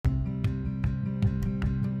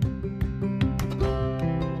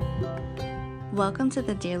Welcome to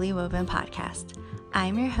the Dearly Woven podcast.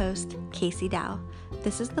 I'm your host, Casey Dow.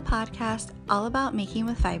 This is the podcast all about making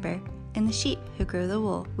with fiber and the sheep who grow the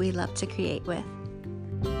wool we love to create with.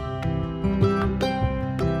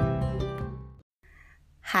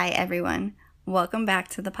 Hi everyone, welcome back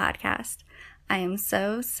to the podcast. I am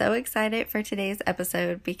so excited for today's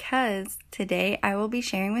episode because today I will be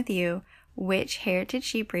sharing with you which heritage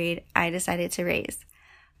sheep breed I decided to raise.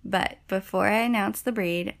 But before I announce the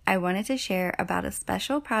breed, I wanted to share about a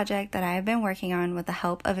special project that I have been working on with the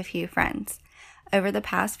help of a few friends. Over the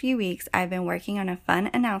past few weeks, I've been working on a fun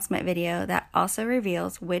announcement video that also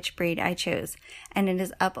reveals which breed I chose, and it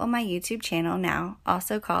is up on my YouTube channel now,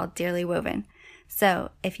 also called Dearly Woven. So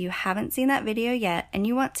if you haven't seen that video yet and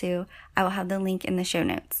you want to, I will have the link in the show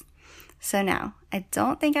notes. So now, I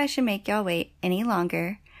don't think I should make y'all wait any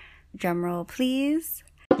longer. Drumroll please.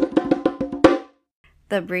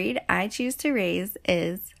 The breed I choose to raise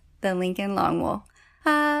is the Lincoln Longwool.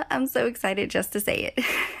 I'm so excited just to say it.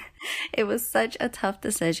 It was such a tough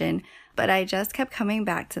decision, but I just kept coming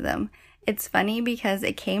back to them. It's funny because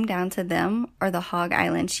it came down to them or the Hog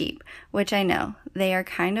Island sheep, which I know, they are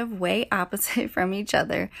kind of way opposite from each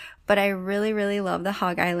other, but I really love the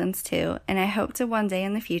Hog Islands too, and I hope to one day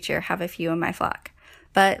in the future have a few in my flock.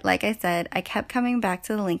 But like I said, I kept coming back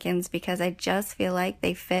to the Lincolns because I just feel like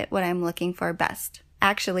they fit what I'm looking for best.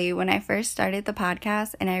 Actually, when I first started the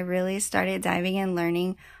podcast and I really started diving and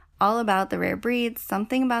learning all about the rare breeds,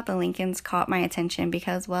 something about the Lincolns caught my attention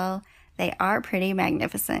because, well, they are pretty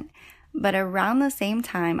magnificent. But around the same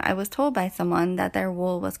time, I was told by someone that their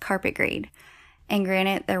wool was carpet grade. And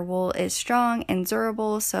granted, their wool is strong and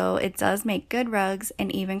durable, so it does make good rugs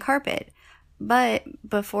and even carpet. But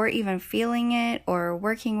before even feeling it or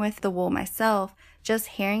working with the wool myself, just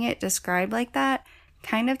hearing it described like that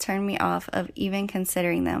kind of turned me off of even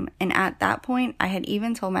considering them. And at that point, I had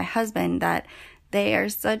even told my husband that they are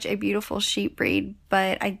such a beautiful sheep breed,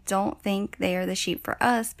 but I don't think they are the sheep for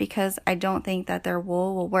us because I don't think that their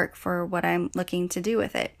wool will work for what I'm looking to do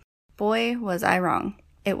with it. Boy, was I wrong.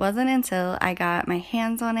 It wasn't until I got my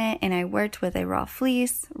hands on it and I worked with a raw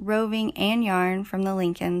fleece, roving, and yarn from the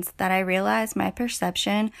Lincolns that I realized my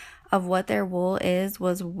perception of what their wool is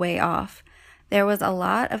was way off. There was a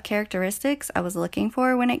lot of characteristics I was looking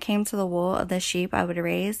for when it came to the wool of the sheep I would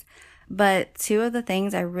raise, but two of the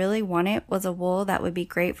things I really wanted was a wool that would be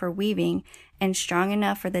great for weaving and strong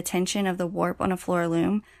enough for the tension of the warp on a floor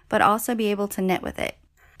loom, but also be able to knit with it.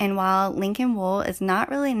 And while Lincoln wool is not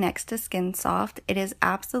really next to skin soft, it is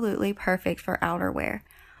absolutely perfect for outerwear.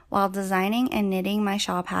 While designing and knitting my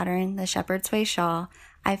shawl pattern, the Shepherd's Way shawl,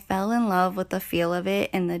 I fell in love with the feel of it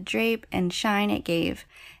and the drape and shine it gave.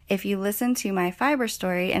 If you listen to my fiber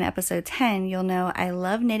story in episode 10, you'll know I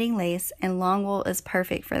love knitting lace and long wool is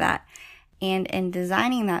perfect for that. And in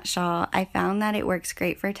designing that shawl, I found that it works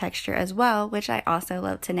great for texture as well, which I also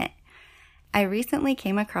love to knit. I recently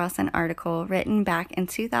came across an article written back in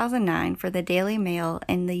 2009 for the Daily Mail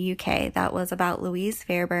in the UK that was about Louise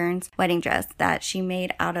Fairbairn's wedding dress that she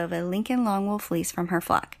made out of a Lincoln Longwool fleece from her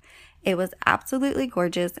flock. It was absolutely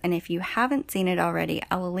gorgeous, and if you haven't seen it already,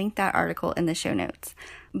 I will link that article in the show notes.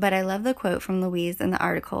 But I love the quote from Louise in the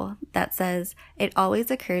article that says, "It always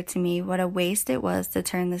occurred to me what a waste it was to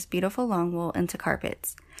turn this beautiful long wool into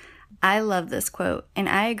carpets." I love this quote, and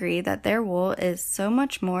I agree that their wool is so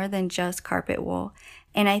much more than just carpet wool,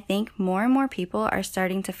 and I think more and more people are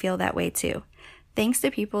starting to feel that way too. Thanks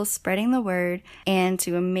to people spreading the word and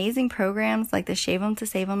to amazing programs like the Shave 'em to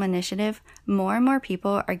Save 'em initiative, more and more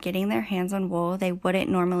people are getting their hands on wool they wouldn't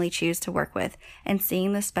normally choose to work with and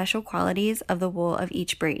seeing the special qualities of the wool of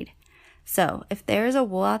each breed. So, if there is a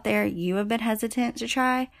wool out there you have been hesitant to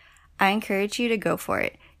try, I encourage you to go for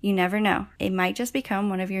it. You never know, it might just become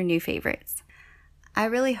one of your new favorites. I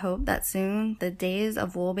really hope that soon the days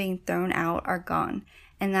of wool being thrown out are gone,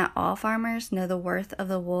 and that all farmers know the worth of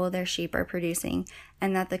the wool their sheep are producing,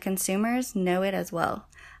 and that the consumers know it as well.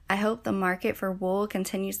 I hope the market for wool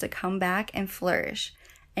continues to come back and flourish.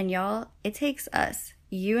 And y'all, it takes us,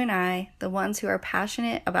 you and I, the ones who are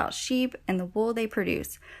passionate about sheep and the wool they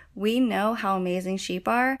produce. We know how amazing sheep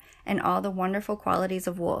are and all the wonderful qualities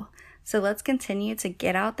of wool. So let's continue to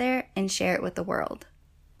get out there and share it with the world.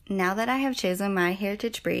 Now that I have chosen my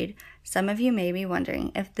heritage breed, some of you may be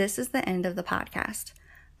wondering if this is the end of the podcast.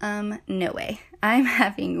 No way. I'm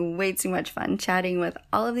having way too much fun chatting with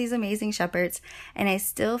all of these amazing shepherds, and I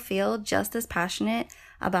still feel just as passionate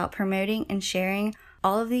about promoting and sharing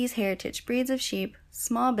all of these heritage breeds of sheep,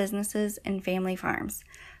 small businesses, and family farms.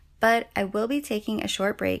 But I will be taking a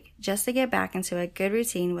short break just to get back into a good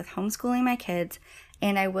routine with homeschooling my kids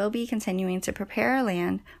And I will be continuing to prepare our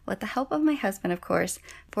land, with the help of my husband, of course,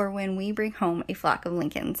 for when we bring home a flock of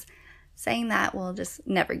Lincolns. Saying that will just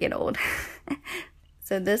never get old.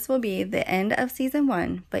 So this will be the end of season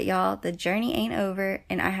 1, but y'all, the journey ain't over,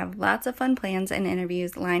 and I have lots of fun plans and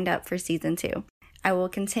interviews lined up for season 2. I will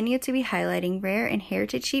continue to be highlighting rare and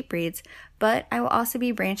heritage sheep breeds, but I will also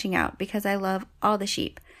be branching out because I love all the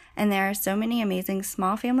sheep. And there are so many amazing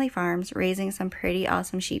small family farms raising some pretty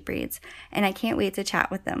awesome sheep breeds, and I can't wait to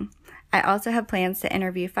chat with them. I also have plans to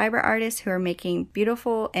interview fiber artists who are making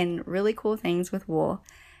beautiful and really cool things with wool.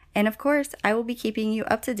 And of course, I will be keeping you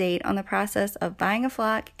up to date on the process of buying a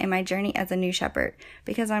flock and my journey as a new shepherd,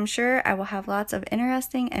 because I'm sure I will have lots of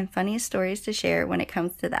interesting and funny stories to share when it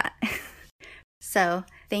comes to that. So,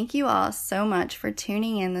 thank you all so much for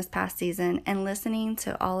tuning in this past season and listening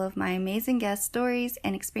to all of my amazing guest stories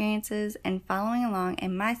and experiences and following along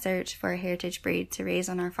in my search for a heritage breed to raise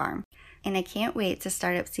on our farm. And I can't wait to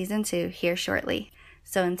start up season 2 here shortly.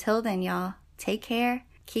 So until then, y'all, take care,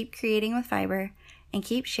 keep creating with fiber, and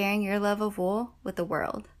keep sharing your love of wool with the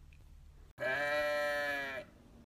world.